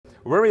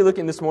We're going to be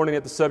looking this morning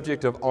at the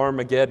subject of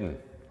Armageddon.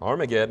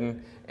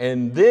 Armageddon,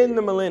 and then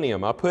the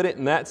Millennium. I put it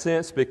in that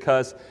sense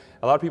because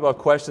a lot of people have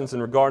questions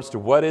in regards to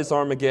what is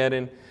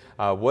Armageddon,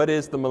 what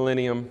is the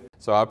Millennium.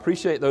 So I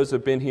appreciate those who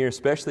have been here,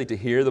 especially to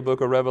hear the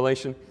book of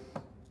Revelation.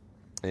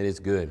 It is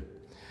good.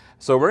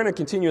 So we're going to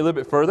continue a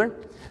little bit further,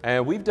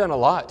 and we've done a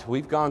lot.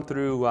 We've gone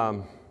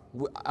through,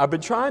 I've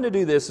been trying to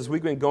do this as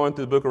we've been going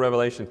through the book of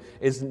Revelation,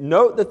 is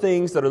note the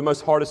things that are the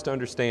most hardest to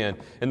understand,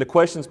 and the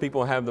questions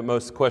people have the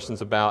most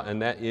questions about,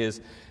 and that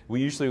is,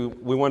 we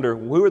wonder,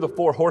 who are the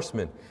four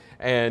horsemen?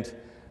 And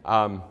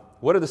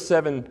what are the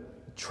seven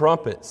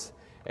trumpets?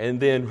 And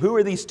then who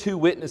are these two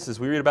witnesses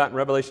we read about in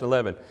Revelation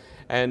 11?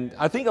 And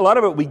I think a lot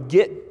of it we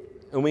get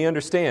and we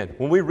understand.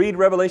 When we read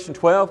Revelation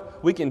 12,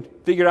 we can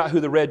figure out who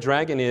the red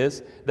dragon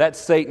is. That's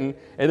Satan.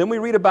 And then we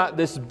read about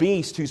this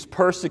beast who's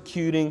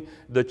persecuting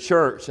the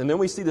church. And then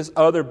we see this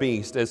other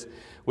beast, as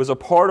was a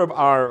part of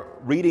our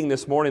reading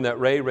this morning that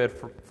Ray read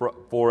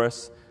for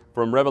us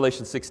from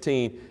Revelation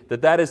 16,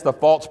 that is the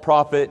false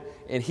prophet,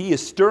 and he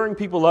is stirring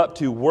people up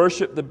to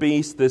worship the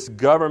beast, this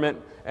government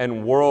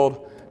and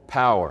world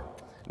power.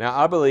 Now,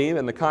 I believe,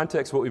 in the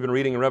context of what we've been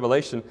reading in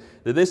Revelation,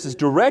 that this is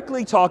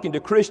directly talking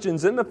to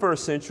Christians in the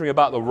first century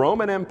about the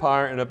Roman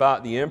Empire and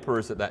about the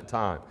emperors at that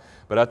time.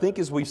 But I think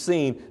as we've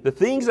seen, the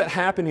things that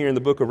happen here in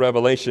the book of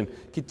Revelation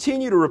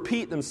continue to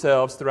repeat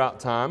themselves throughout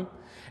time.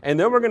 And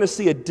then we're going to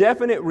see a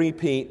definite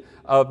repeat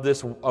of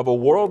a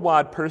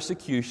worldwide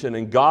persecution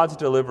and God's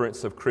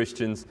deliverance of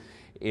Christians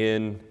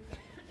in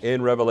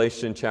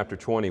Revelation chapter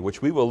 20,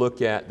 which we will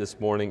look at this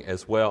morning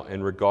as well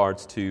in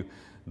regards to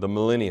the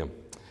millennium.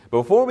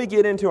 Before we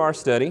get into our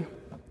study,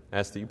 I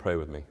ask that you pray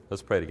with me.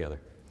 Let's pray together.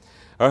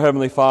 Our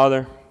Heavenly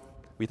Father,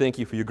 we thank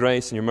you for your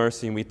grace and your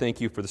mercy, and we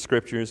thank you for the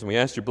Scriptures, and we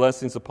ask your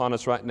blessings upon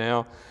us right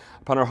now,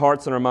 upon our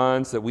hearts and our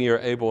minds, that we are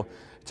able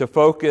to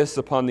focus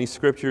upon these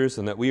Scriptures,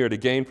 and that we are to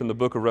gain from the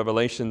book of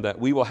Revelation, that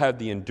we will have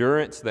the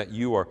endurance that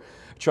you are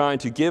trying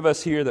to give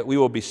us here, that we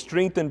will be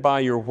strengthened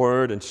by your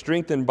Word and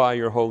strengthened by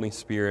your Holy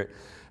Spirit.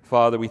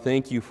 Father, we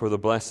thank you for the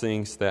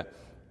blessings that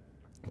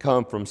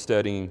come from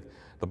studying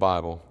the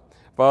Bible.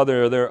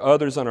 Father, there are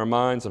others on our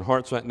minds and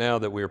hearts right now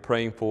that we are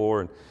praying for.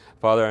 And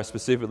Father, I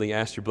specifically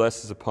ask your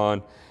blessings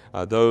upon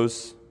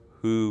those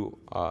who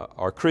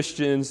are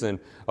Christians and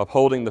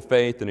upholding the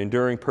faith and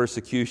enduring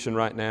persecution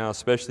right now,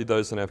 especially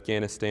those in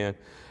Afghanistan.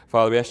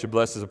 Father, we ask your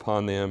blessings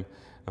upon them.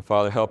 And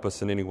Father, help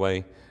us in any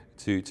way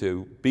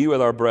to be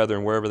with our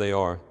brethren wherever they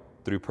are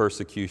through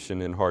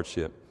persecution and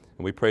hardship.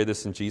 And we pray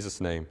this in Jesus'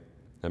 name.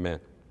 Amen.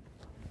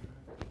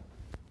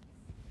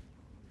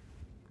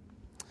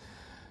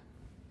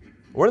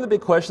 One of the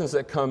big questions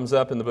that comes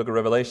up in the book of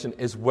Revelation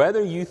is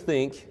whether you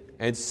think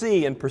and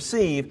see and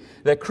perceive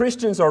that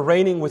Christians are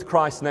reigning with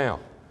Christ now.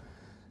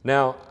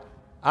 Now,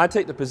 I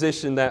take the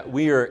position that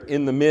we are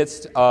in the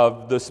midst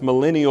of this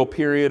millennial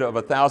period of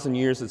 1,000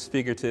 years that's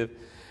figurative,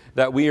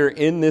 that we are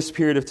in this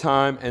period of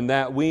time and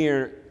that we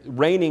are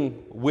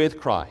reigning with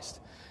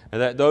Christ,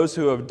 and that those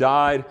who have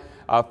died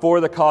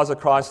for the cause of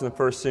Christ in the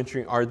first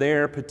century are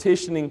there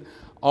petitioning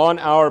on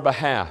our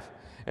behalf.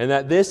 And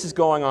that this is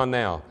going on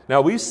now.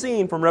 Now, we've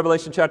seen from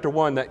Revelation chapter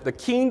 1 that the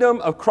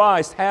kingdom of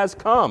Christ has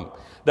come.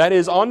 That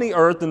is on the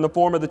earth in the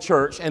form of the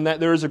church, and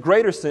that there is a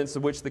greater sense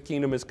of which the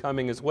kingdom is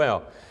coming as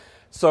well.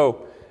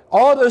 So,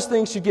 all those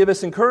things should give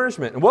us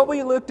encouragement. And what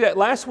we looked at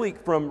last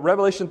week from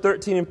Revelation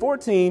 13 and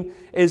 14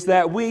 is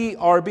that we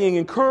are being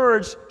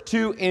encouraged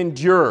to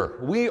endure.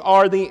 We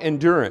are the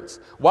endurance.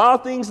 While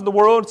things in the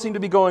world seem to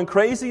be going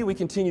crazy, we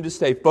continue to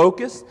stay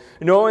focused,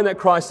 knowing that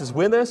Christ is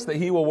with us, that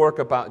He will work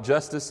about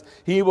justice,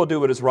 He will do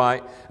what is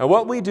right. And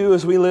what we do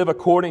is we live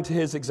according to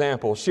His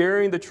example,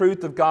 sharing the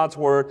truth of God's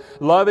Word,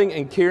 loving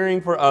and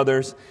caring for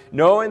others,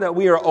 knowing that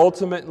we are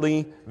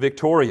ultimately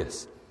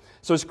victorious.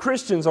 So as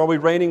Christians, are we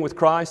reigning with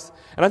Christ?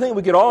 And I think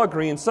we could all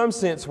agree, in some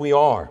sense, we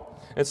are.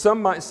 And some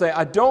might say,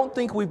 I don't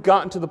think we've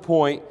gotten to the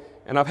point,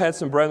 and I've had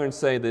some brethren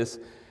say this,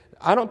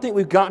 I don't think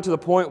we've gotten to the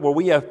point where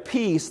we have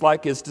peace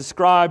like is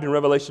described in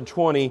Revelation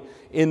 20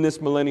 in this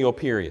millennial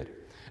period.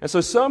 And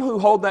so some who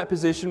hold that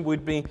position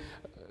would be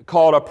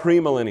called a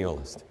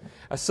premillennialist.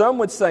 Some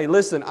would say,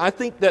 listen, I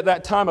think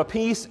that time of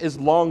peace is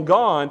long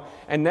gone,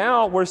 and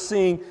now we're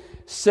seeing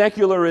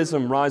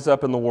secularism rise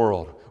up in the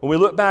world. When we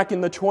look back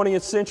in the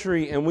 20th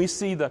century and we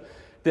see the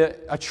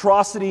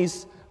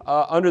atrocities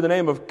under the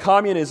name of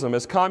communism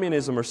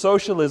or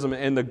socialism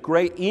and the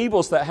great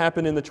evils that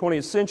happened in the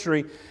 20th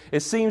century,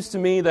 it seems to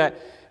me that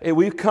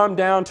we've come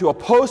down to a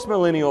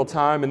post-millennial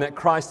time and that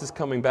Christ is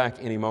coming back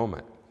any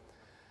moment.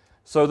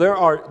 So there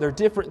are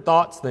different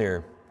thoughts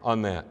there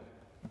on that.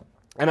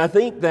 And I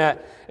think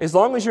that as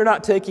long as you're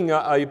not taking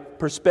a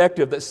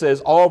perspective that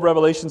says all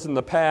revelations in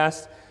the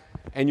past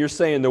and you're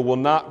saying there will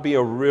not be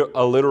a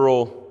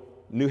literal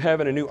new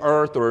heaven and new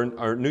earth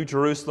or new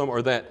Jerusalem,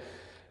 or that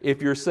if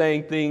you're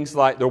saying things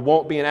like there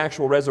won't be an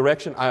actual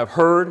resurrection, I have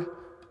heard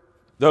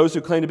those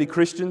who claim to be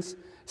Christians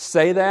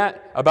say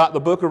that about the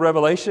book of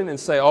Revelation and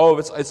say, oh,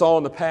 it's all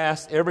in the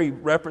past. Every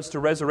reference to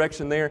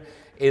resurrection there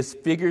is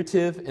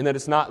figurative and that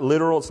it's not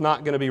literal, it's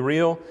not going to be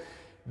real.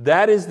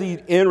 that is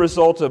the end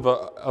result of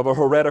a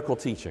heretical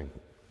teaching,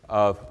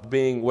 of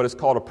being what is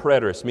called a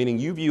preterist, meaning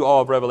you view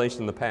all of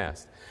Revelation in the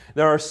past.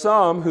 There are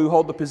some who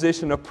hold the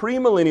position of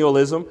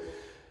premillennialism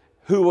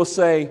who will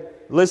say,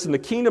 listen, the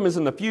kingdom is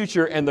in the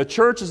future and the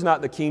church is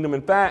not the kingdom.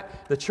 In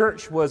fact, the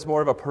church was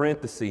more of a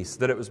parenthesis,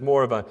 that it was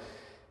more of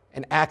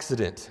an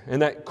accident,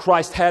 and that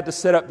Christ had to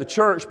set up the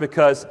church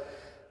because,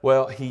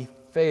 well, he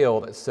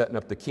failed at setting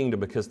up the kingdom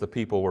because the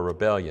people were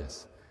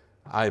rebellious.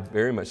 I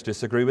very much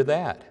disagree with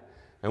that.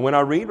 And when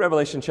I read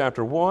Revelation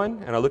chapter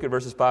 1 and I look at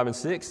verses 5 and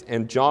 6,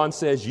 and John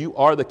says, you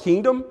are the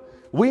kingdom,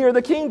 we are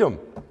the kingdom.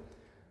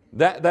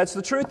 That's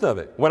the truth of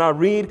it. When I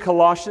read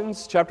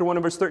Colossians chapter 1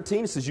 and verse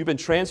 13, it says, you've been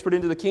transferred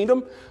into the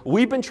kingdom.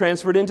 We've been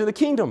transferred into the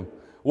kingdom.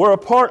 We're a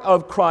part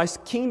of Christ's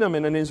kingdom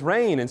and in His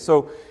reign. And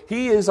so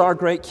He is our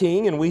great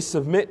King, and we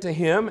submit to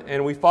Him,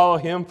 and we follow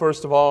Him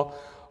first of all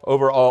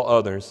over all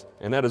others.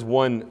 And that is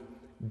one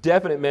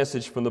definite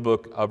message from the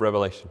book of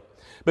Revelation.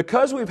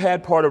 Because we've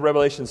had part of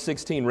Revelation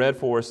 16 read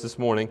for us this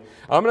morning,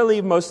 I'm going to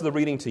leave most of the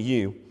reading to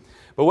you.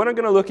 But what I'm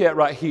going to look at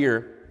right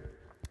here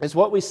is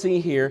what we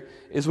see here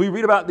is we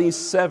read about these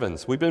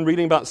sevens. We've been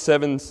reading about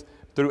sevens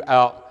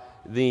throughout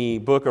the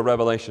book of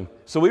Revelation.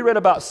 So we read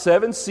about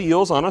 7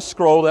 seals on a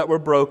scroll that were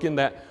broken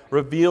that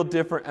revealed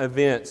different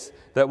events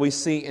that we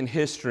see in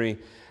history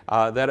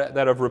that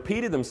have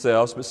repeated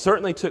themselves, but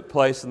certainly took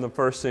place in the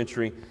first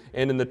century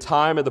and in the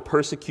time of the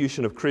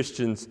persecution of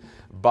Christians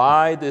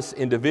by this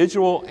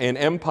individual and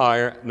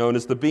empire known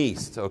as the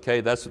beast.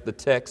 Okay, that's what the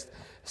text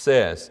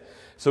says.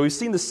 So we've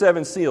seen the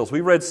 7 seals. We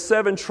read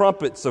 7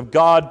 trumpets of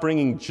God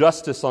bringing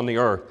justice on the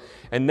earth.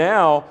 And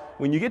now,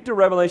 when you get to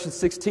Revelation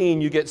 16,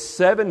 you get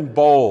 7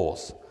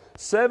 bowls.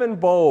 7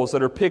 bowls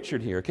that are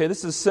pictured here. Okay, this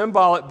is a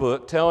symbolic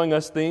book telling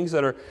us things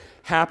that are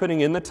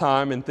happening in the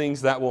time and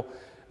things that will,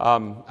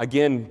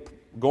 again,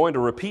 going to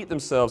repeat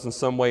themselves in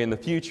some way in the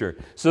future.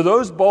 So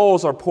those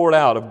bowls are poured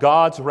out of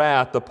God's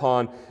wrath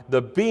upon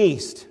the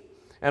beast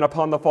and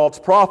upon the false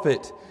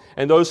prophet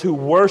and those who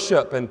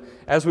worship, and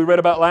as we read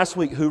about last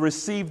week, who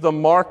receive the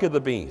mark of the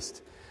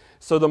beast.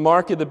 So the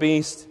mark of the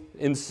beast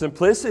in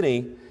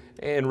simplicity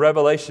in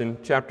Revelation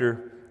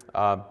chapter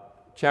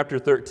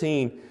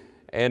 13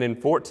 and in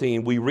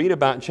 14, we read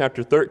about in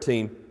chapter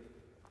 13,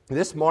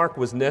 this mark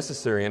was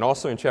necessary, and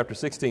also in chapter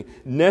 16,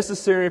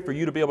 necessary for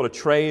you to be able to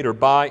trade or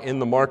buy in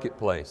the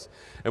marketplace.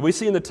 And we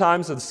see in the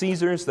times of the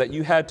Caesars that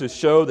you had to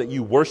show that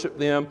you worship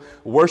them,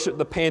 worship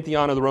the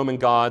pantheon of the Roman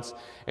gods,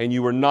 and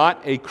you were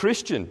not a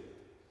Christian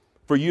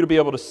for you to be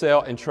able to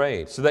sell and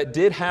trade. So that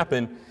did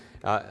happen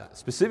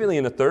specifically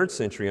in the 3rd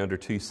century under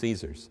 2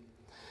 Caesars.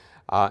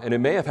 And it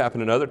may have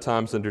happened in other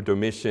times under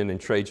Domitian and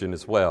Trajan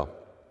as well.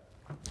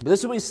 But this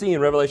is what we see in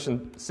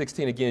Revelation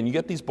 16 again. You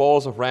get these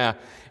bowls of wrath,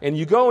 and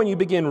you go and you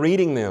begin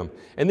reading them.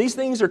 And these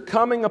things are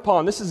coming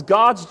upon, this is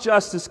God's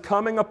justice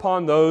coming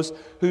upon those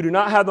who do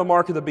not have the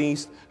mark of the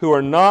beast, who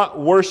are not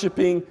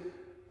worshiping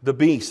the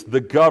beast,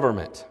 the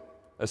government,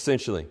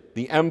 essentially,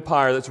 the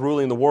empire that's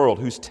ruling the world,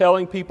 who's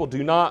telling people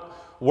do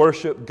not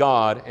worship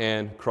God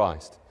and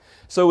Christ.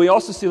 So we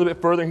also see a little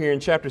bit further here in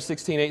chapter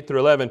 16, 8 through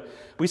 11,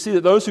 we see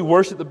that those who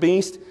worship the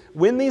beast,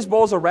 when these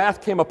bowls of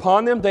wrath came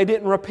upon them, they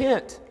didn't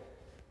repent.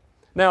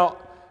 Now,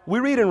 we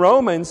read in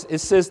Romans, it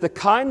says the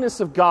kindness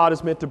of God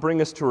is meant to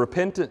bring us to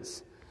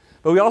repentance.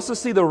 But we also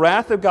see the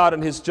wrath of God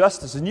and His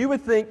justice. And you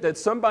would think that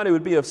somebody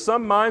would be of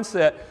some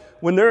mindset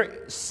when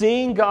they're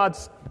seeing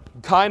God's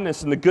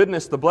kindness and the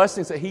goodness, the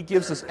blessings that He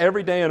gives us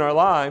every day in our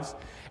lives,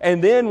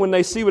 and then when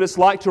they see what it's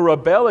like to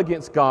rebel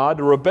against God,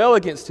 to rebel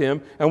against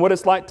Him, and what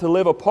it's like to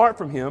live apart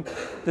from Him,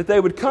 that they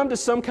would come to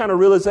some kind of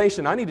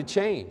realization, I need to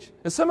change.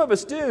 And some of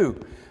us do.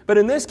 But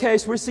in this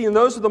case, we're seeing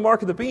those with the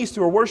mark of the beast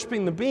who are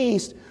worshiping the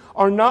beast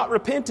are not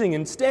repenting.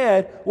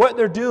 Instead, what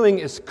they're doing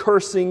is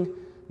cursing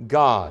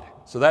God.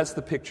 So that's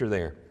the picture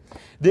there.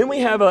 Then we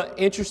have an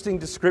interesting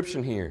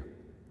description here.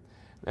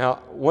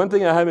 Now, one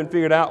thing I haven't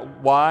figured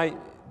out why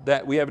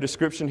that we have a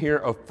description here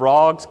of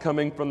frogs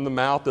coming from the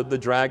mouth of the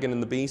dragon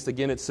and the beast.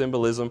 Again, it's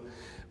symbolism.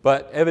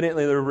 But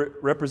evidently they're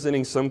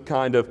representing some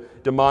kind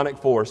of demonic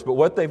force. But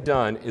what they've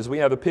done is we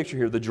have a picture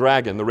here, the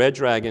dragon, the red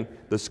dragon.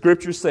 The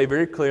scriptures say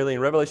very clearly in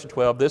Revelation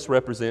 12, this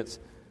represents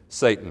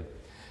Satan.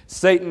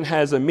 Satan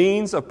has a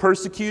means of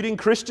persecuting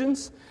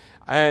Christians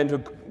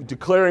and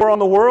declaring war on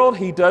the world.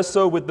 He does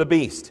so with the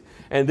beast.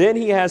 And then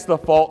he has the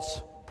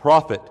false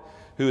prophet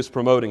who is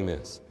promoting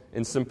this.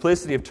 In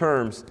simplicity of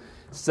terms,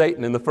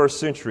 Satan in the first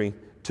century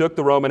took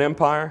the Roman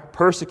Empire,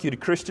 persecuted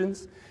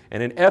Christians,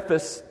 and in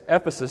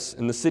Ephesus,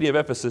 in the city of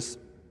Ephesus,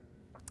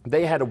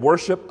 they had a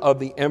worship of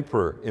the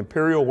emperor,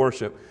 imperial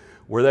worship,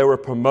 where they were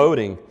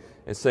promoting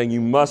and saying you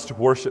must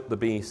worship the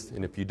beast,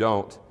 and if you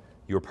don't,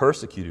 you're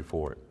persecuted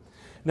for it.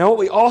 Now what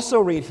we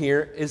also read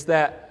here is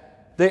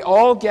that they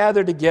all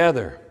gather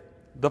together.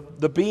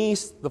 The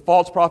beast, the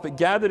false prophet,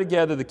 gather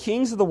together the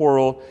kings of the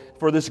world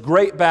for this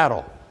great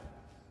battle.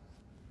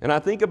 And I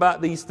think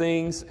about these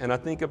things, and I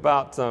think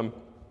about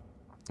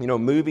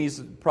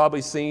movies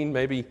probably seen,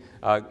 maybe,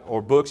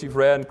 or books you've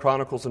read,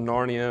 Chronicles of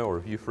Narnia, or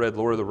if you've read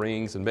Lord of the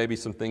Rings, and maybe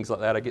some things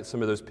like that. I get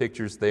some of those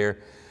pictures there.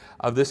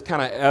 of this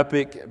kind of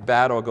epic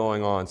battle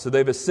going on. So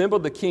they've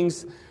assembled the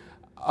kings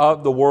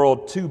of the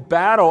world to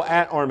battle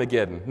at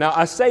Armageddon. Now,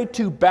 I say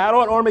to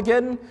battle at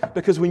Armageddon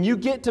because when you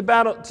get to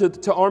battle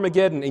to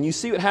Armageddon and you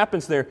see what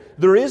happens there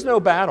is no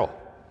battle.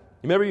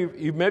 Maybe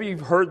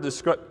you've heard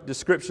the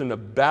description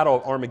of Battle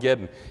of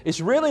Armageddon.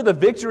 It's really the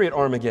victory at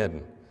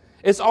Armageddon.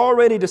 It's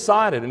already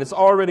decided and it's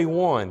already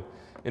won.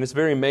 And it's a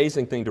very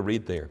amazing thing to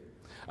read there.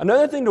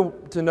 Another thing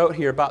to note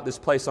here about this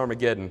place,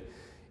 Armageddon,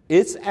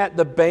 it's at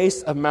the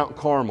base of Mount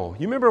Carmel.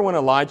 You remember when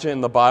Elijah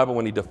in the Bible,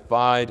 when he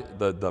defied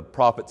the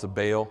prophets of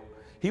Baal?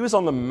 He was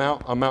on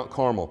Mount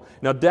Carmel.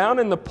 Now, down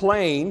in the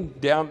plain,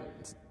 down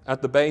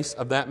at the base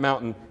of that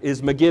mountain,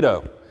 is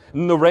Megiddo.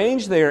 And the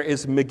range there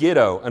is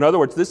Megiddo. In other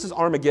words, this is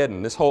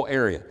Armageddon, this whole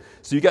area.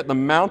 So you got the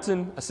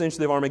mountain,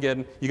 essentially, of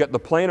Armageddon. You got the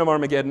plain of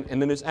Armageddon.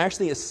 And then there's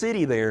actually a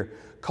city there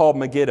called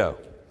Megiddo.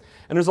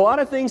 And there's a lot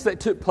of things that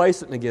took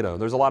place at Megiddo.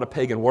 There's a lot of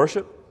pagan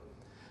worship.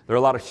 There are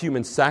a lot of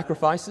human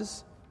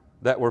sacrifices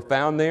that were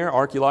found there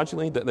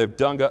archaeologically that they've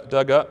dug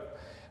up.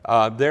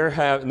 And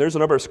there's a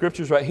number of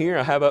scriptures right here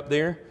I have up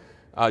there.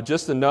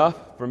 Just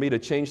enough for me to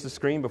change the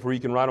screen before you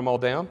can write them all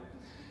down.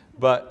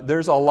 But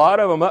there's a lot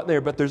of them up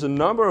there, but there's a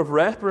number of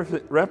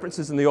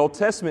references in the Old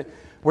Testament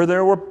where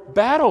there were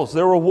battles,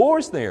 there were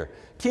wars there.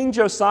 King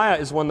Josiah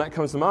is one that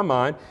comes to my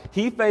mind.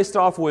 He faced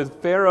off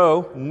with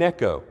Pharaoh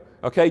Necho.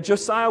 Okay,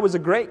 Josiah was a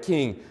great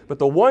king, but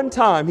the one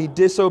time he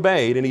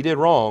disobeyed and he did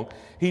wrong,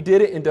 he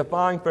did it in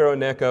defying Pharaoh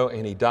Necho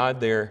and he died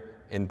there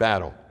in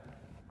battle.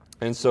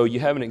 And so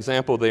you have an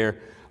example there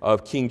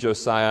of King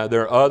Josiah.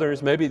 There are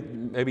others, maybe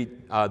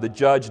the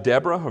judge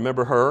Deborah,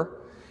 remember her?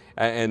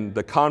 And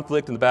the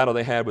conflict and the battle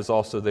they had was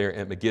also there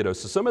at Megiddo.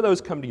 So some of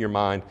those come to your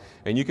mind,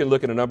 and you can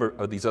look at a number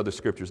of these other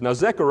scriptures. Now,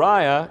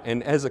 Zechariah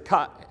and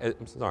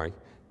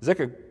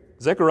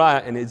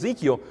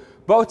Ezekiel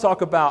both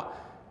talk about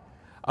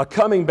a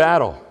coming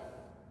battle.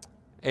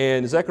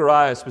 And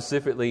Zechariah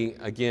specifically,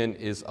 again,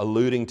 is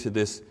alluding to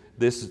this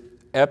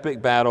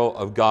epic battle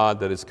of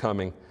God that is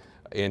coming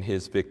in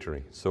his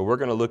victory. So we're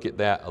going to look at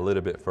that a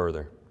little bit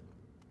further.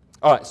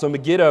 All right, so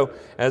Megiddo,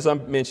 as I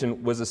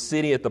mentioned, was a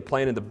city at the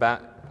plain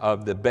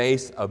of the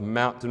base of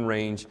mountain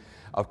range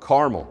of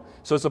Carmel.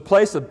 So it's a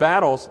place of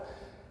battles,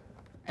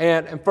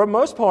 and for the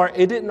most part,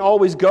 it didn't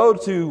always go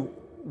to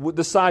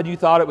the side you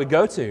thought it would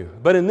go to.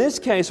 But in this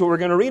case, what we're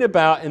going to read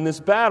about in this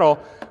battle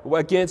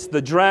against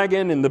the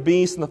dragon and the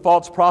beast and the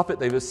false prophet,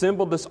 they've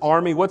assembled this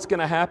army. What's going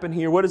to happen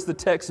here? What does the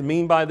text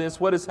mean by this?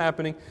 What is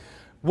happening?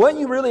 What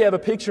you really have a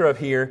picture of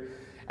here,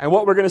 and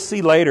what we're going to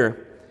see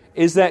later,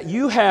 is that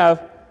you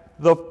have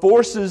the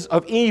forces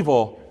of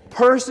evil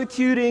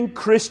persecuting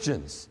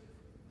Christians.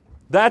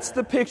 That's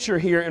the picture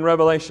here in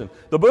Revelation.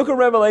 The book of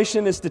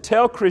Revelation is to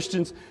tell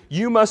Christians,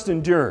 you must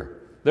endure.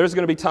 There's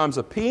going to be times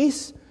of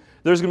peace.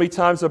 There's going to be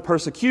times of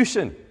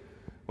persecution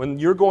when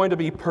you're going to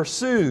be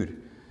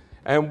pursued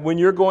and when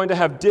you're going to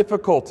have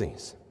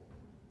difficulties.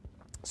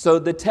 So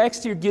the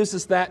text here gives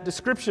us that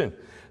description.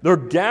 They're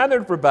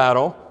gathered for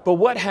battle, but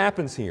what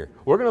happens here?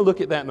 We're going to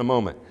look at that in a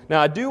moment. Now,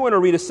 I do want to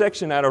read a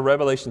section out of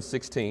Revelation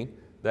 16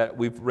 that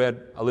we've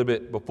read a little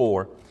bit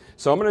before.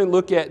 So I'm going to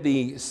look at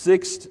the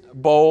sixth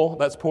bowl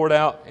that's poured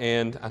out,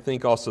 and I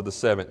think also the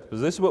seventh. Because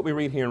this is what we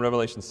read here in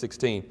Revelation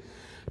 16,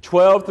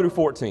 12 through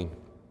 14.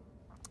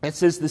 It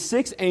says, the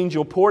sixth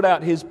angel poured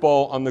out his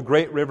bowl on the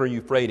great river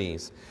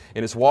Euphrates,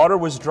 and its water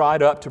was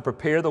dried up to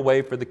prepare the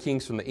way for the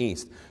kings from the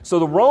east. So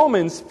the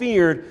Romans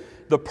feared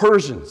the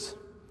Persians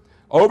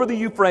over the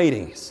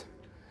Euphrates,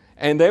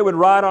 and they would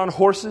ride on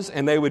horses,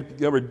 and they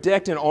were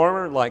decked in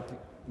armor like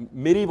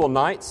medieval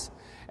knights,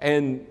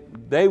 and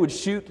they would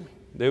shoot.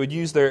 They would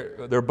use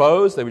their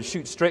bows. They would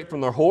shoot straight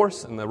from their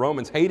horse, and the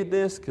Romans hated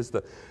this because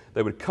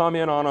they would come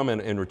in on them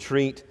and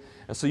retreat.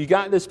 And so you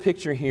got this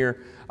picture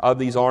here of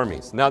these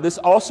armies. Now, this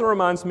also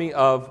reminds me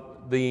of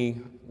the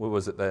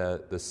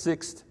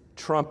sixth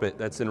trumpet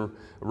that's in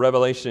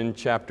Revelation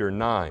chapter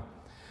 9.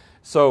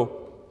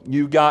 So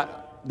you've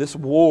got this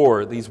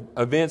war, these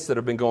events that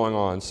have been going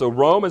on. So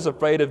Rome is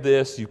afraid of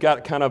this. You've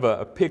got kind of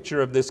a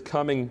picture of this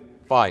coming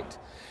fight.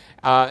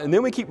 And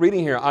then we keep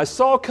reading here. I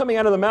saw coming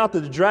out of the mouth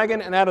of the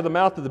dragon and out of the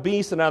mouth of the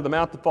beast and out of the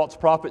mouth of the false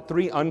prophet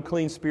 3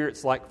 unclean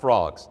spirits like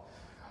frogs.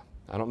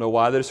 I don't know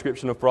why the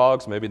description of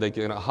frogs. Maybe they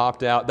kind of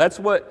hopped out. That's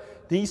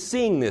what he's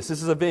seeing this.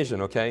 This is a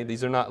vision, okay?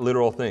 These are not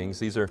literal things.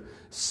 These are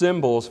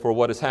symbols for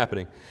what is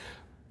happening.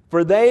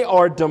 For they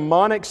are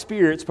demonic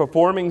spirits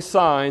performing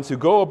signs who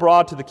go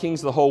abroad to the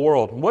kings of the whole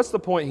world. And what's the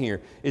point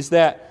here? Is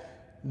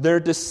that they're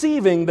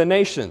deceiving the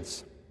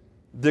nations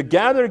to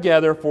gather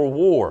together for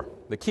war.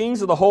 The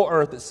kings of the whole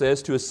earth, it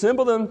says, to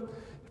assemble them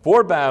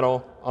for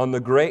battle on the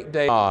great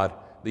day of God,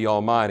 the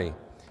Almighty.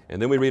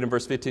 And then we read in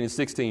verse 15 and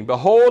 16,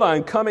 behold, I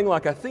am coming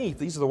like a thief.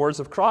 These are the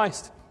words of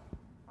Christ.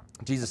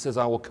 Jesus says,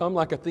 I will come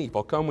like a thief.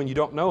 I'll come when you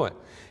don't know it.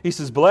 He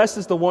says, blessed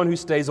is the one who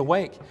stays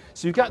awake.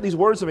 So you've got these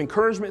words of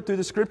encouragement through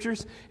the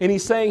Scriptures, and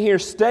he's saying here,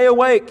 stay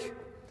awake.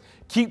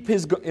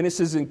 And it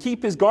says, and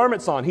keep his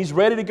garments on. He's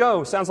ready to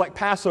go. Sounds like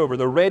Passover.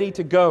 They're ready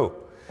to go.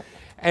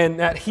 And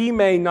that he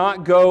may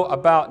not go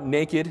about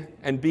naked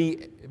and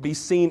be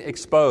seen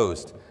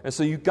exposed. And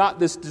so you've got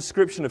this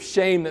description of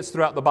shame that's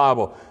throughout the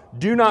Bible.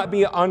 Do not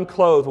be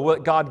unclothed with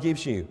what God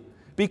gives you.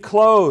 Be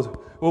clothed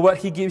with what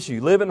He gives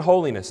you. Live in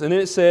holiness. And then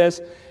it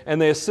says,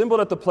 and they assembled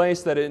at the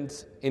place that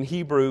is in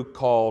Hebrew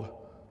called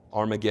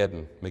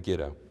Armageddon,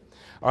 Megiddo.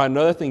 All right,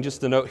 another thing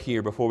just to note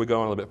here before we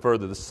go on a little bit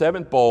further. The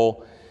seventh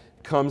bowl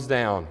comes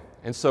down.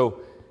 And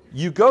so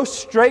you go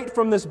straight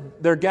from this,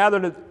 they're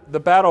gathered at the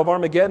Battle of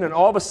Armageddon, and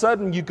all of a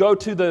sudden you go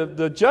to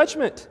the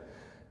judgment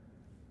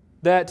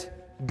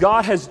that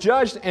God has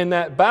judged, and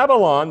that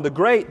Babylon, the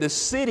great, this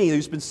city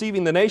who's been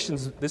deceiving the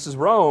nations, this is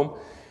Rome,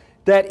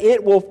 that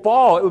it will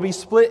fall. It will be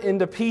split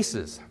into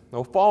pieces.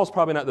 Now, fall is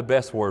probably not the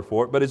best word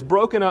for it, but it's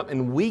broken up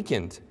and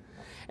weakened,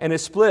 and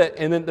it's split,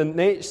 and then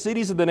the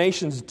cities of the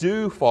nations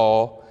do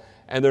fall,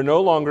 and they're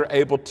no longer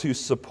able to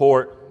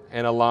support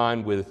and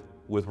align with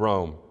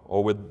Rome,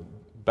 or with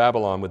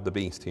Babylon, with the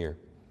beast here.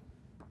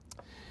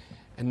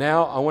 And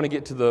now I want to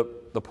get to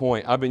the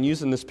point. I've been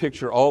using this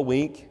picture all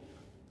week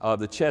of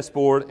the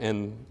chessboard,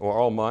 or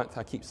all month.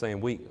 I keep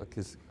saying week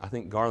because I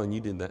think, Garland, you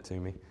did that to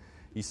me.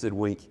 You said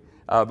week.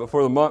 But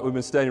for the month, we've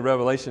been studying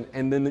Revelation.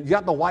 And then you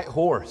got the white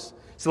horse.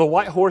 So the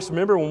white horse,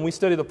 remember when we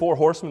studied the four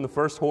horsemen, the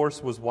first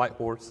horse was white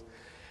horse.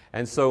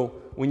 And so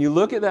when you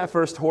look at that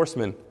first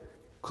horseman,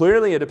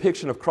 clearly a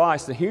depiction of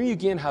Christ. And here you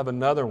again have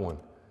another one.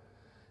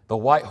 The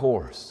white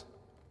horse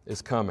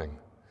is coming.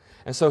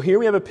 And so here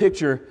we have a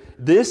picture.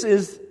 This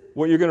is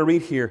what you're going to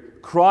read here.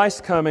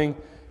 Christ coming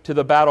to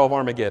the Battle of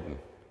Armageddon.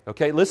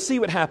 Okay, let's see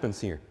what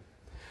happens here.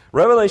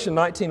 Revelation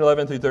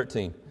 19:11 through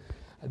 13.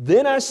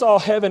 Then I saw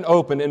heaven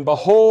open, and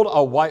behold,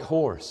 a white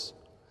horse.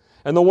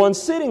 And the one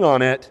sitting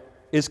on it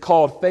is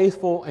called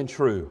Faithful and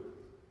True.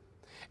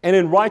 And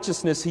in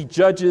righteousness he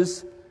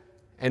judges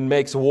and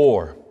makes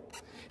war.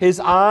 His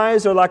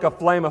eyes are like a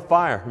flame of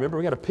fire. Remember,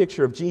 we got a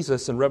picture of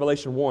Jesus in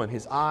Revelation 1.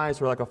 His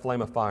eyes were like a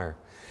flame of fire.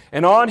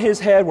 And on his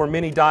head were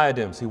many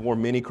diadems. He wore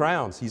many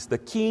crowns. He's the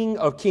King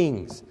of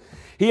kings.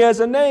 He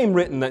has a name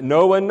written that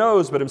no one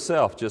knows but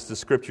himself, just as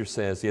Scripture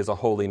says. He has a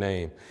holy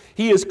name.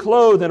 He is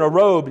clothed in a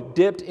robe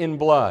dipped in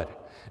blood.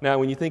 Now,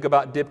 when you think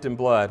about dipped in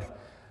blood,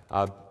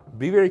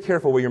 be very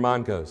careful where your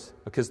mind goes,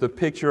 because the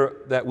picture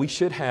that we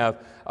should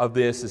have of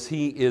this is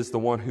He is the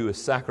one who has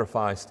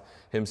sacrificed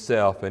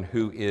Himself and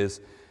who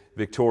is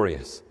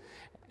victorious.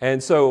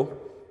 And so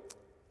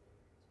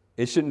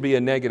it shouldn't be a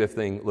negative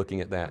thing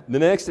looking at that. The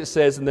next it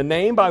says, and the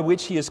name by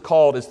which He is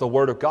called is the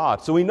Word of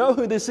God. So we know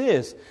who this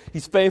is.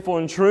 He's faithful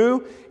and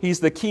true. He's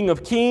the King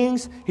of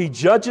kings. He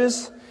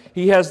judges.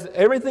 He has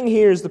everything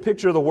here is the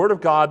picture of the Word of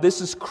God. This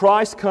is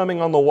Christ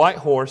coming on the white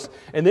horse.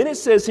 And then it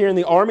says here, and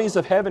the armies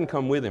of heaven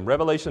come with Him.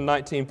 Revelation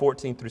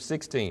 19:14 through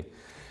 16.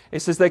 It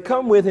says, they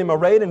come with Him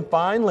arrayed in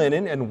fine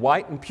linen and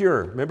white and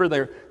pure. Remember,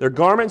 their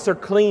garments are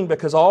clean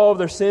because all of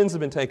their sins have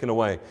been taken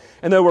away.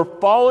 And they were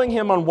following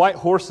Him on white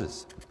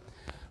horses.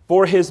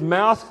 For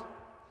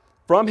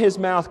from His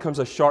mouth comes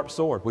a sharp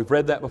sword. We've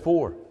read that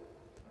before.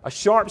 A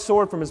sharp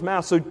sword from His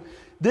mouth. So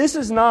this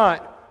is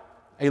not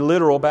a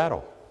literal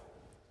battle.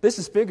 This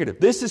is figurative.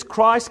 This is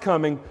Christ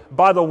coming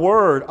by the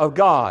Word of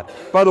God,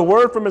 by the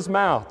Word from His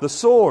mouth, the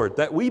sword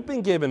that we've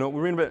been given, what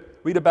we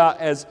read about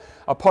as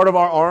a part of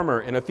our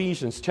armor in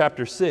Ephesians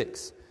chapter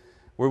 6,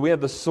 where we have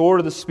the sword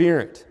of the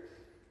Spirit.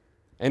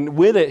 And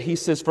with it, he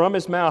says, from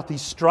His mouth, He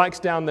strikes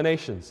down the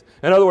nations.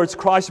 In other words,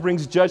 Christ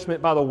brings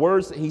judgment by the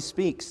words that He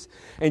speaks.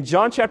 In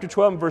John chapter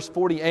 12 and verse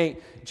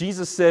 48,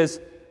 Jesus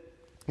says,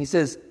 He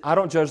says, I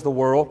don't judge the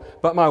world,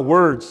 but my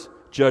words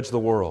judge the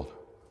world.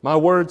 My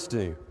words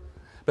do.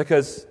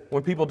 Because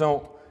when people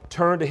don't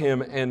turn to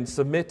Him and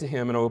submit to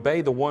Him and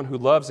obey the one who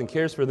loves and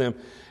cares for them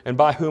and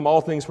by whom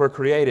all things were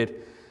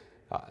created,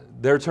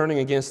 they're turning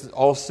against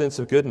all sense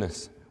of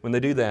goodness when they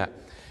do that.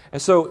 And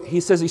so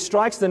He says He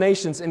strikes the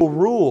nations and will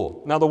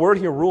rule. Now the word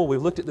here, rule,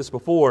 we've looked at this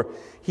before.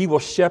 He will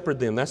shepherd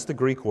them. That's the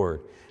Greek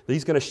word.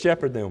 He's going to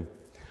shepherd them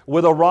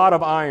with a rod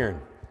of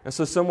iron. And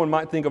so someone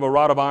might think of a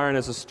rod of iron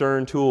as a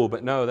stern tool,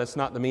 but no, that's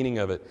not the meaning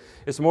of it.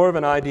 It's more of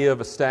an idea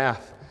of a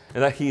staff,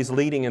 and that He's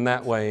leading in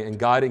that way and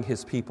guiding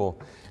His people.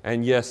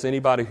 And yes,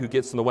 anybody who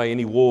gets in the way,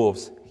 any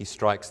wolves, He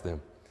strikes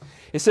them.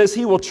 It says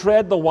He will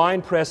tread the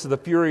winepress of the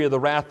fury of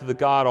the wrath of the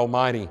God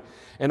Almighty.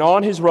 And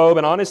on His robe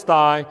and on His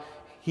thigh,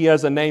 He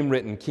has a name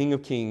written, King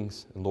of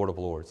Kings and Lord of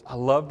Lords. I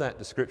love that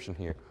description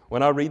here.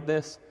 When I read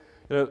this,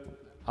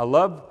 I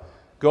love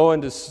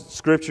going to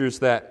scriptures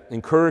that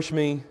encourage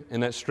me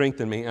and that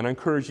strengthen me. And I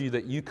encourage you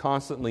that you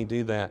constantly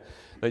do that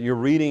you're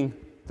reading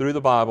through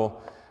the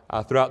Bible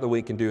throughout the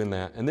week and doing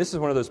that. And this is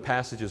one of those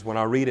passages, when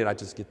I read it, I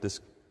just get this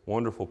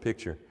wonderful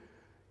picture.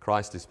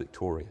 Christ is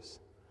victorious.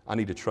 I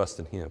need to trust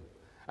in Him.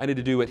 I need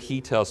to do what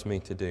He tells me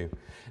to do.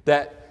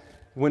 That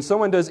when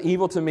someone does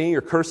evil to me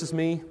or curses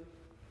me,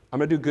 I'm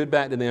going to do good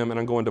back to them, and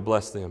I'm going to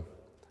bless them.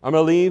 I'm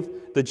going to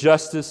leave the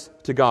justice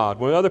to God.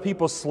 When other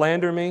people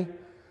slander me,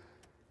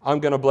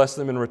 I'm going to bless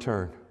them in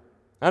return.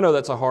 I know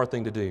that's a hard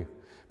thing to do.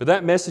 But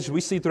that message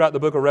we see throughout the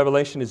book of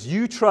Revelation is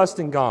you trust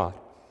in God.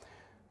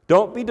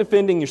 Don't be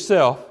defending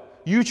yourself.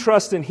 You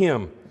trust in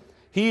Him.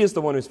 He is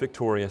the one who's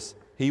victorious.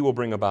 He will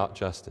bring about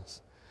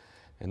justice.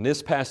 And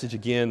this passage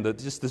again,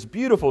 just this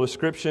beautiful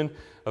description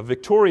of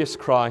victorious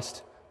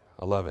Christ,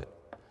 I love it.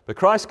 But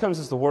Christ comes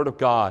as the Word of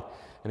God,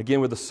 and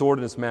again with a sword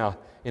in His mouth.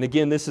 And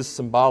again, this is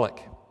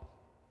symbolic.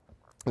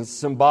 It's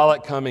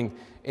symbolic coming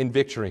in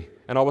victory.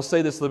 And I will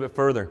say this a little bit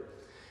further.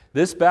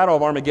 This battle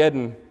of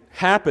Armageddon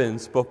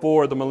happens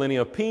before the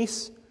millennium of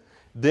peace.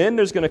 Then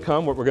there's going to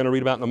come what we're going to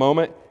read about in a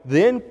moment.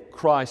 Then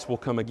Christ will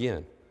come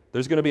again.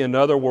 There's going to be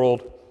another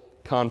world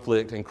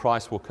conflict, and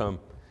Christ will come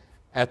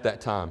at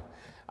that time.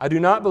 I do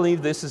not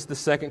believe this is the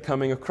second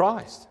coming of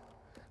Christ.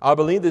 I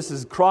believe this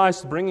is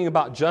Christ bringing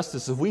about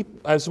justice.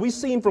 As we've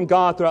seen from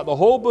God throughout the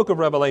whole book of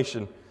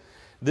Revelation,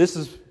 this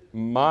is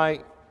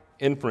my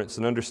inference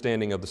and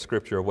understanding of the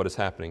Scripture of what is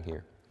happening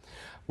here.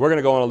 We're going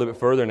to go on a little bit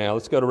further now.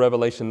 Let's go to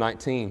Revelation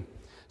 19.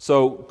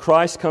 So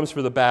Christ comes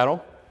for the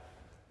battle,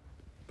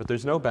 but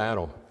there's no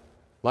battle.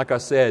 Like I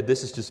said,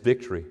 this is just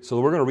victory. So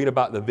we're going to read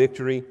about the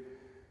victory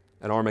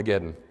at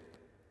Armageddon.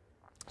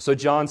 So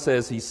John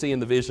says he's seeing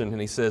the vision, and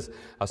he says,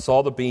 I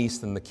saw the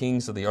beast and the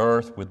kings of the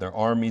earth with their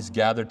armies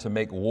gathered to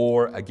make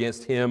war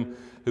against him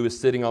who is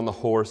sitting on the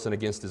horse and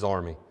against his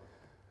army.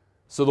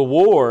 So the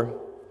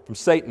war from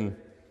Satan,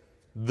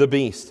 the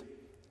beast,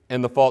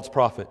 and the false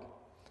prophet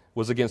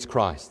was against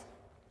Christ,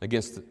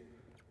 against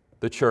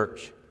the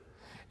church.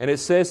 And it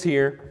says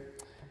here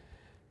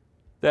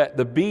that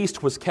the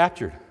beast was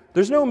captured.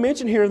 There's no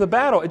mention here of the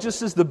battle. It just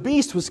says the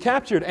beast was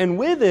captured, and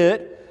with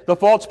it, the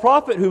false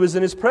prophet who was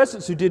in his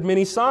presence, who did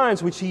many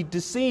signs, which he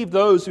deceived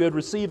those who had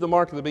received the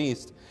mark of the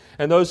beast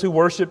and those who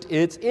worshipped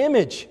its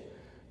image.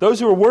 Those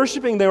who were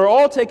worshiping, they were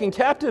all taken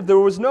captive. There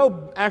was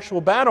no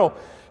actual battle.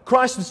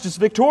 Christ was just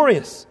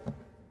victorious.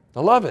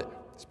 I love it.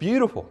 It's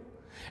beautiful.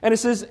 And it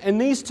says, and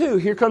these two,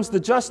 here comes the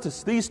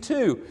justice, these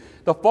two,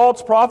 the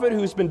false prophet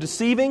who's been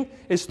deceiving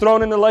is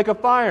thrown in the lake of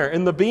fire.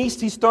 And the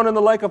beast, he's thrown in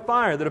the lake of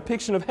fire, the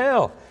depiction of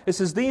hell. It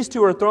says, these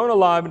two are thrown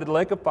alive into the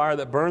lake of fire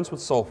that burns with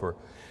sulfur.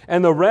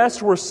 And the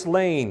rest were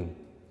slain.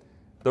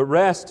 The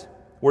rest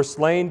were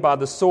slain by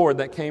the sword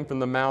that came from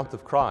the mouth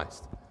of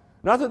Christ.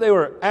 Not that they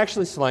were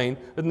actually slain,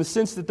 but in the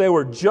sense that they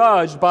were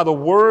judged by the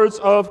words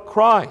of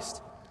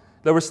Christ.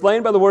 They were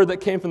slain by the word that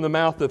came from the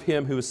mouth of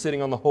him who was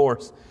sitting on the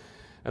horse.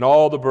 And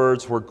all the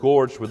birds were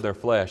gorged with their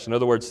flesh. In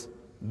other words,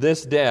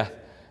 this death,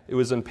 it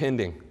was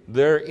impending.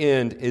 Their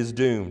end is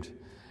doomed.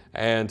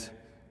 And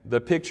the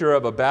picture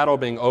of a battle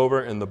being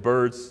over and the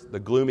birds,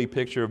 the gloomy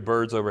picture of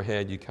birds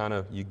overhead, you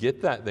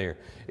get that there.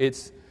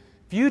 It's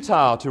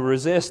futile to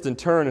resist and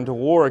turn into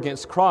war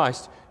against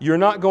Christ. You're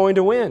not going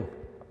to win.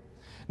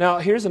 Now,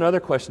 here's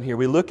another question here.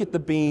 We look at the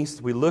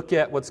beast. We look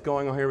at what's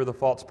going on here with the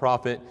false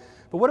prophet.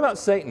 But what about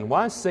Satan?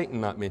 Why is Satan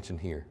not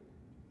mentioned here?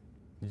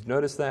 Did you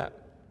notice that?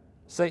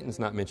 Satan's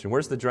not mentioned.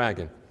 Where's the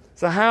dragon?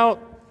 So how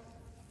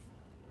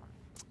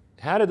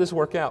did this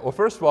work out? Well,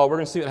 first of all, we're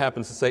going to see what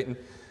happens to Satan.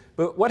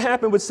 But what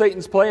happened with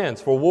Satan's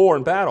plans for war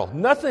and battle?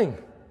 Nothing.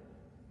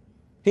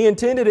 He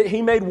intended it.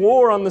 He made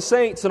war on the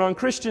saints and on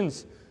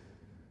Christians.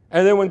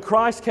 And then when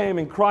Christ came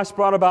and Christ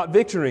brought about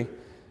victory,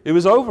 it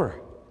was over.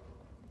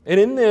 And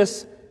in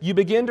this, you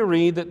begin to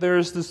read that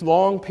there's this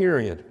long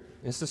period.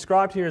 It's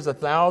described here as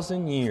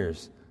 1,000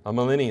 years, a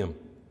millennium.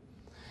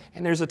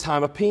 And there's a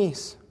time of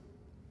peace.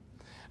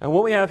 And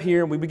what we have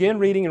here, we begin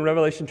reading in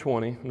Revelation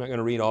 20. I'm not going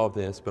to read all of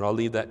this, but I'll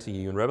leave that to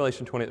you. In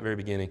Revelation 20 at the very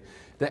beginning,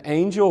 the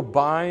angel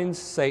binds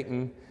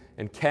Satan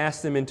and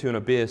casts him into an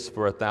abyss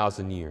for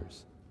 1,000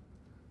 years.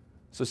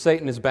 So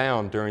Satan is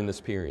bound during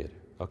this period.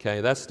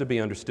 Okay, that's to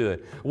be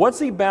understood. What's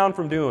he bound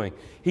from doing?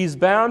 He's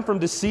bound from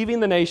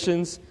deceiving the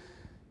nations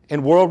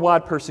and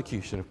worldwide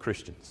persecution of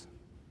Christians.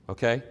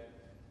 Okay?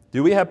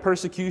 Do we have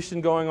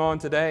persecution going on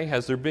today?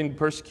 Has there been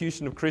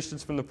persecution of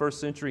Christians from the first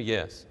century?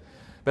 Yes.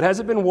 But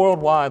has it been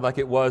worldwide like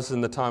it was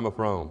in the time of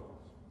Rome?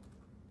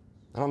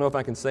 I don't know if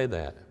I can say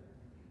that.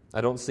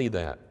 I don't see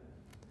that.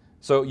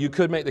 So you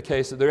could make the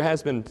case that there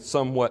has been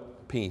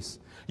somewhat peace.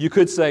 You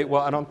could say,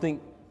 well, I don't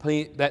think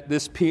that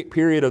this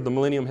period of the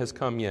millennium has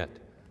come yet.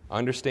 I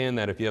understand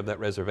that if you have that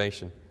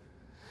reservation.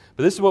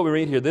 But this is what we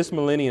read here. This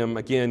millennium,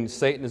 again,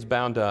 Satan is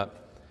bound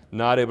up,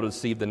 not able to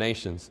deceive the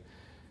nations.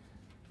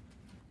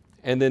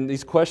 And then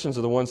these questions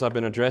are the ones I've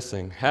been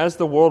addressing. Has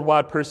the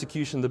worldwide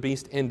persecution of the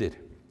beast ended?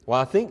 Well,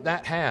 I think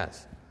that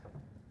has.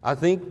 I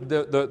think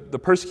the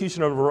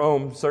persecution of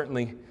Rome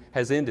certainly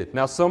has ended.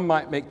 Now, some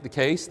might make the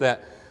case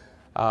that,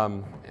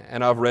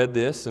 and I've read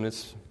this, and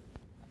it's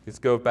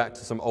goes back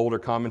to some older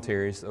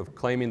commentaries of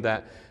claiming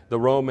that the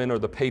Roman or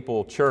the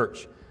papal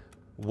church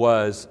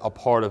was a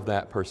part of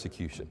that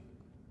persecution.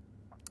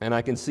 And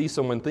I can see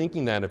someone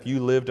thinking that if you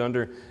lived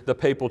under the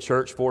papal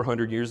church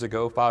 400 years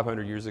ago,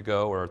 500 years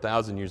ago, or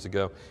 1,000 years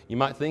ago, you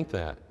might think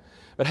that.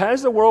 But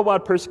has the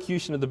worldwide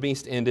persecution of the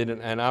beast ended?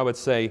 And I would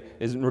say,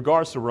 in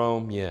regards to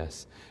Rome,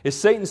 yes. Is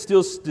Satan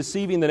still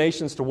deceiving the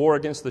nations to war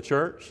against the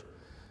church?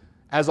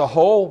 As a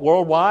whole,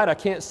 worldwide, I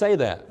can't say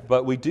that.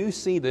 But we do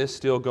see this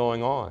still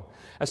going on.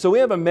 And so we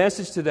have a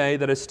message today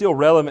that is still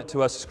relevant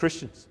to us as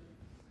Christians.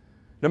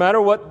 No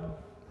matter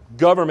what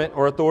government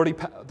or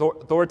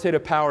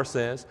authoritative power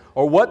says,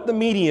 or what the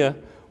media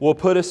will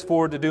put us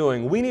forward to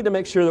doing, we need to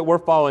make sure that we're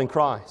following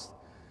Christ.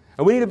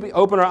 And we need to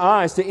open our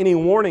eyes to any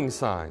warning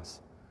signs.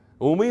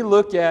 When we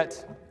look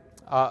at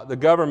the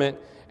government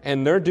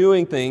and they're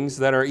doing things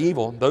that are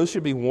evil, those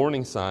should be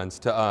warning signs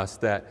to us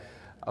that,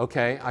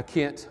 okay, I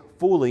can't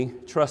fully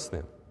trust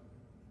them.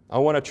 I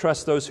want to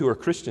trust those who are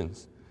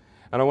Christians.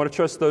 And I want to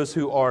trust those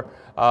who are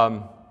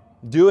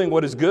doing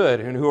what is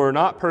good and who are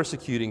not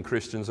persecuting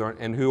Christians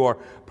and who are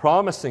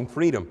promising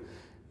freedom.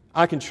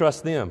 I can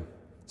trust them.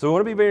 So we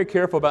want to be very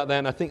careful about that,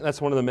 and I think that's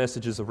one of the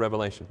messages of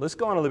Revelation. Let's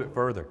go on a little bit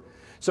further.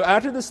 So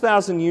after this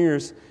 1,000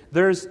 years,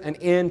 there's an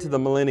end to the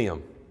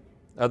millennium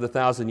of the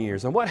 1,000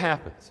 years. And what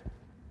happens?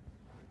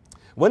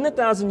 When the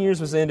 1,000 years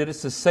was ended, it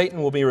says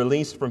Satan will be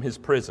released from his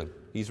prison.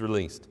 He's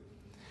released.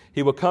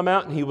 He will come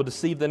out and he will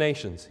deceive the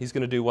nations. He's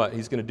going to do what?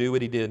 He's going to do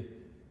what he did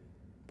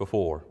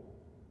before.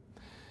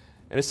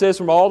 And it says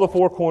from all the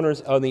four corners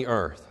of the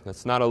earth.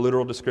 That's not a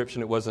literal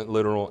description. It wasn't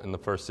literal in the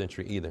first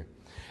century either.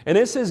 And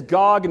it says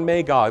Gog and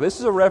Magog. This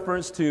is a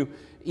reference to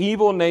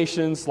evil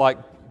nations like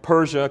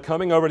Persia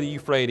coming over the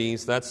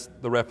Euphrates. That's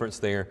the reference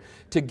there.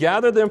 To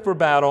gather them for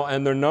battle,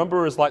 and their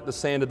number is like the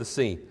sand of the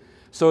sea.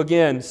 So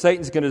again,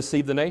 Satan's going to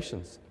deceive the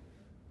nations.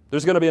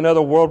 There's going to be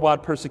another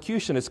worldwide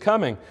persecution. It's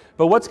coming.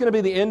 But what's going to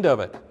be the end of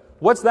it?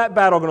 What's that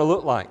battle going to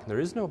look like? There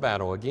is no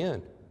battle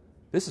again.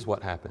 This is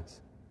what happens.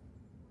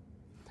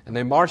 And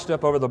they marched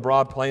up over the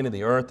broad plain of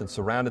the earth and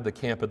surrounded the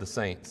camp of the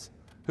saints.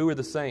 Who are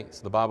the saints?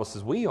 The Bible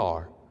says we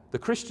are. The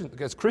Christians,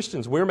 as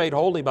Christians, we're made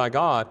holy by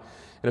God.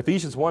 And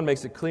Ephesians 1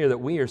 makes it clear that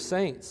we are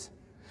saints.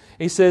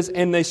 He says,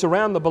 and they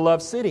surround the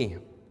beloved city.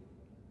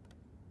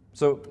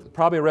 So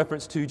probably a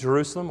reference to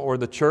Jerusalem or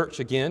the church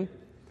again.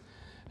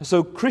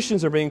 So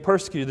Christians are being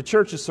persecuted. The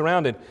church is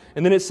surrounded.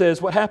 And then it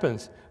says, what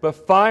happens? But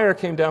fire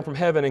came down from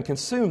heaven and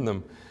consumed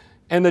them.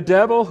 And the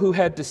devil who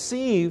had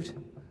deceived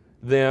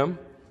them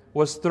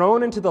was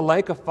thrown into the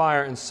lake of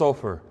fire and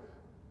sulfur,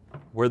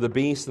 where the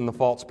beast and the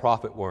false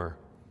prophet were.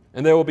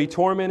 And they will be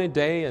tormented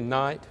day and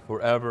night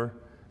forever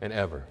and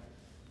ever.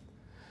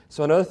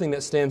 So another thing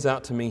that stands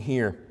out to me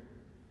here,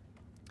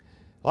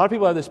 a lot of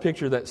people have this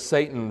picture that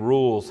Satan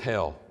rules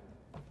hell.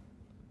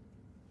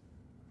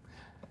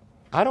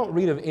 I don't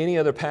read of any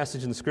other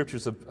passage in the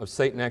Scriptures of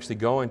Satan actually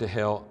going to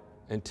hell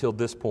until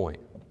this point.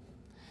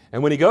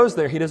 And when he goes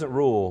there, he doesn't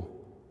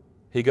rule.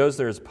 He goes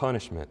there as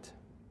punishment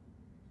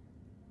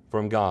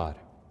from God.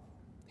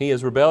 He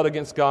has rebelled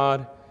against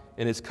God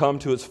and has come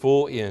to its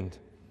full end.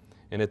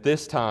 And at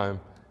this time,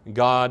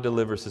 God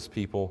delivers His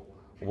people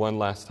one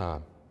last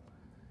time.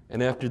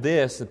 And after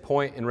this, the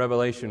point in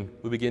Revelation,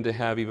 we begin to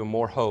have even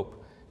more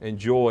hope and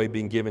joy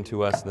being given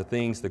to us in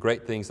the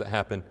great things that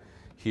happen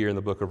here in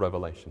the book of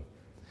Revelation.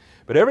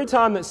 But every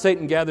time that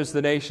Satan gathers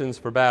the nations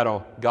for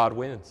battle, God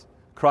wins.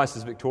 Christ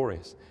is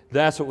victorious.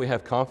 That's what we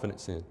have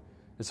confidence in.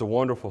 It's a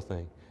wonderful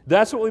thing.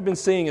 That's what we've been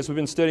seeing as we've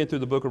been studying through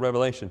the book of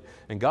Revelation.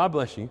 And God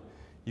bless you.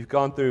 You've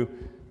gone through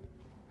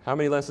how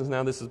many lessons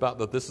now? This is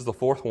the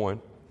fourth one.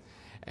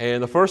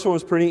 And the first one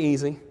was pretty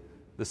easy.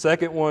 The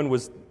second one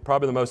was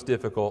probably the most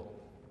difficult.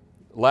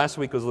 Last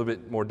week was a little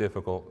bit more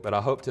difficult, but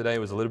I hope today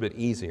was a little bit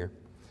easier.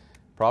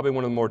 Probably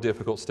one of the more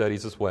difficult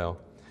studies as well.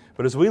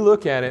 But as we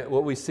look at it,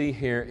 what we see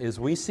here is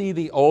we see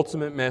the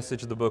ultimate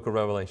message of the book of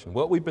Revelation.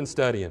 What we've been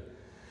studying.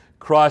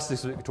 Christ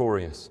is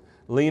victorious.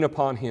 Lean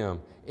upon Him.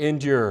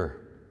 Endure.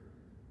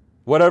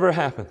 Whatever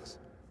happens,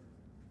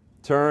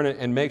 turn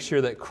and make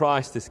sure that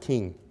Christ is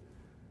King.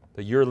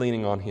 That you're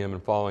leaning on Him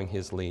and following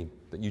His lead.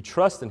 That you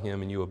trust in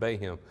Him and you obey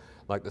Him,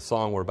 like the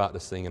song we're about to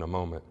sing in a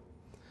moment.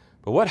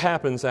 But what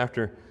happens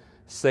after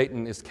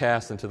Satan is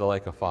cast into the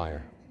lake of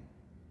fire?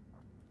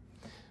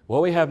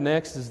 What we have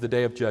next is the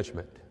day of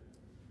judgment.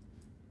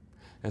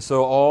 And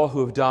so all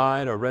who have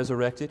died are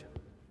resurrected.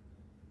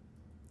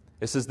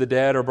 It says the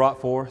dead are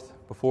brought forth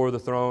before the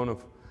throne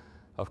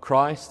of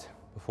Christ,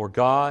 before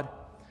God,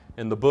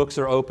 and the books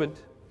are opened.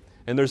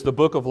 And there's the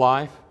book of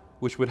life,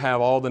 which would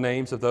have all the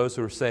names of those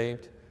who are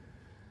saved.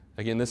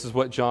 Again, this is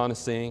what John is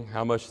seeing.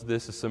 How much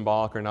this is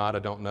symbolic or not, I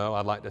don't know.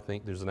 I'd like to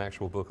think there's an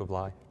actual book of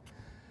life.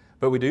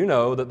 But we do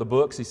know that the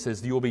books, he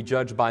says, you will be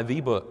judged by the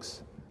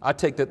books. I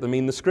take that to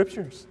mean the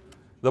Scriptures,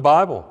 the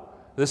Bible,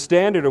 the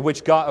standard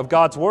of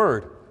God's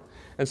Word.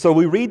 And so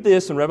we read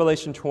this in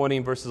Revelation 20,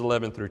 verses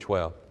 11 through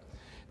 12.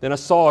 Then I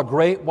saw a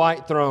great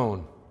white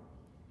throne,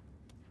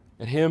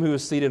 and Him who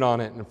was seated on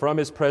it, and from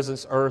His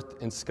presence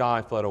earth and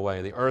sky fled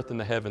away. The earth and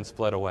the heavens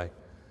fled away.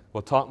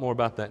 We'll talk more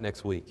about that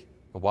next week,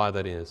 and why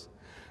that is.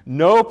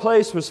 No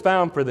place was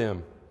found for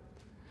them.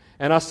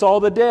 And I saw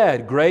the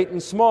dead, great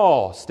and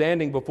small,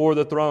 standing before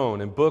the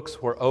throne, and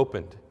books were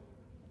opened.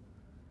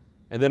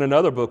 And then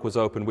another book was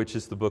opened, which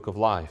is the book of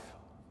life,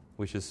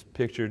 which is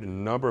pictured in a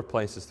number of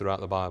places throughout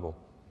the Bible.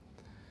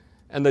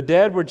 And the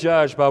dead were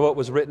judged by what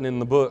was written in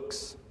the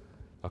books,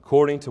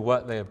 according to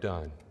what they have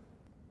done.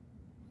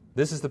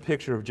 This is the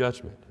picture of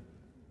judgment.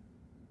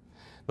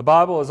 The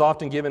Bible has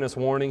often given us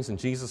warnings, and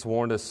Jesus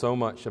warned us so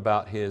much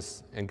about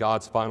His and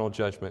God's final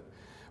judgment.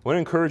 I want to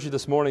encourage you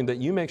this morning that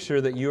you make sure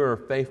that you are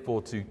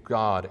faithful to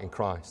God and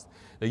Christ.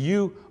 That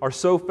you are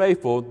so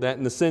faithful that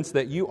in the sense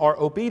that you are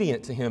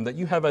obedient to Him, that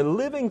you have a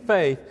living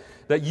faith,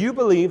 that you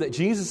believe that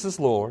Jesus is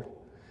Lord,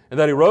 and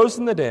that He rose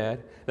from the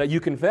dead, that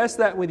you confess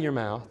that with your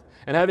mouth,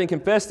 and having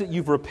confessed it,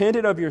 you've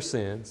repented of your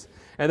sins,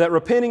 and that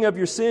repenting of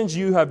your sins,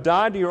 you have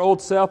died to your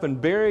old self and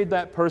buried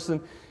that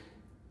person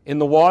in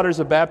the waters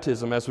of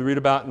baptism, as we read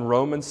about in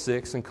Romans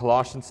 6 and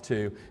Colossians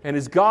 2. And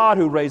it's God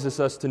who raises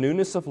us to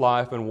newness of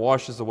life and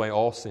washes away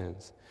all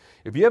sins.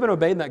 If you haven't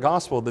obeyed that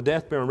gospel, the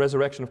death, burial, and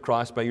resurrection of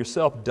Christ, by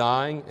yourself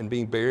dying and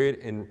being buried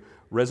and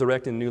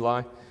resurrected in new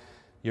life,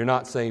 you're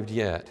not saved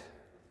yet.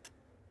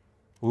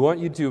 We want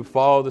you to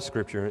follow the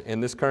Scripture,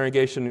 and this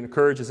congregation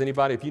encourages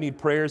anybody. If you need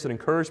prayers and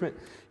encouragement,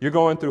 you're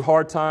going through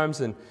hard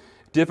times and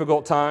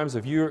difficult times,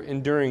 if you're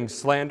enduring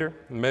slander,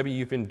 maybe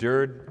you've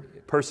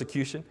endured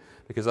persecution,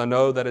 because I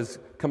know that has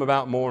come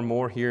about more and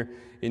more here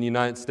in the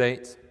United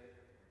States,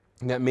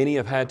 and that many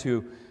have had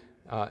to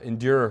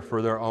endure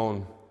for their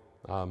own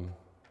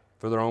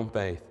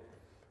faith.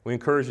 We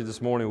encourage you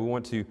this morning. We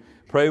want to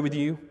pray with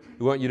you.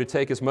 We want you to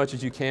take as much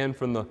as you can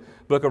from the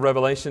book of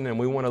Revelation, and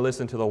we want to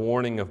listen to the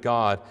warning of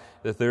God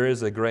that there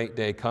is a great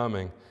day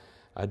coming,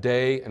 a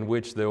day in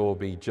which there will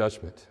be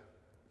judgment,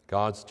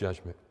 God's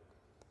judgment.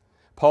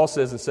 Paul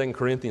says in 2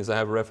 Corinthians, I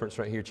have a reference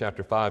right here,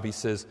 chapter 5, he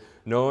says,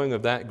 knowing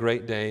of that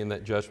great day and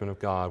that judgment of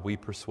God, we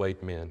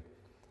persuade men.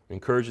 I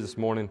encourage you this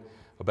morning,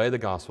 obey the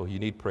gospel. You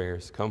need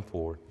prayers. Come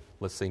forward.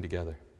 Let's sing together.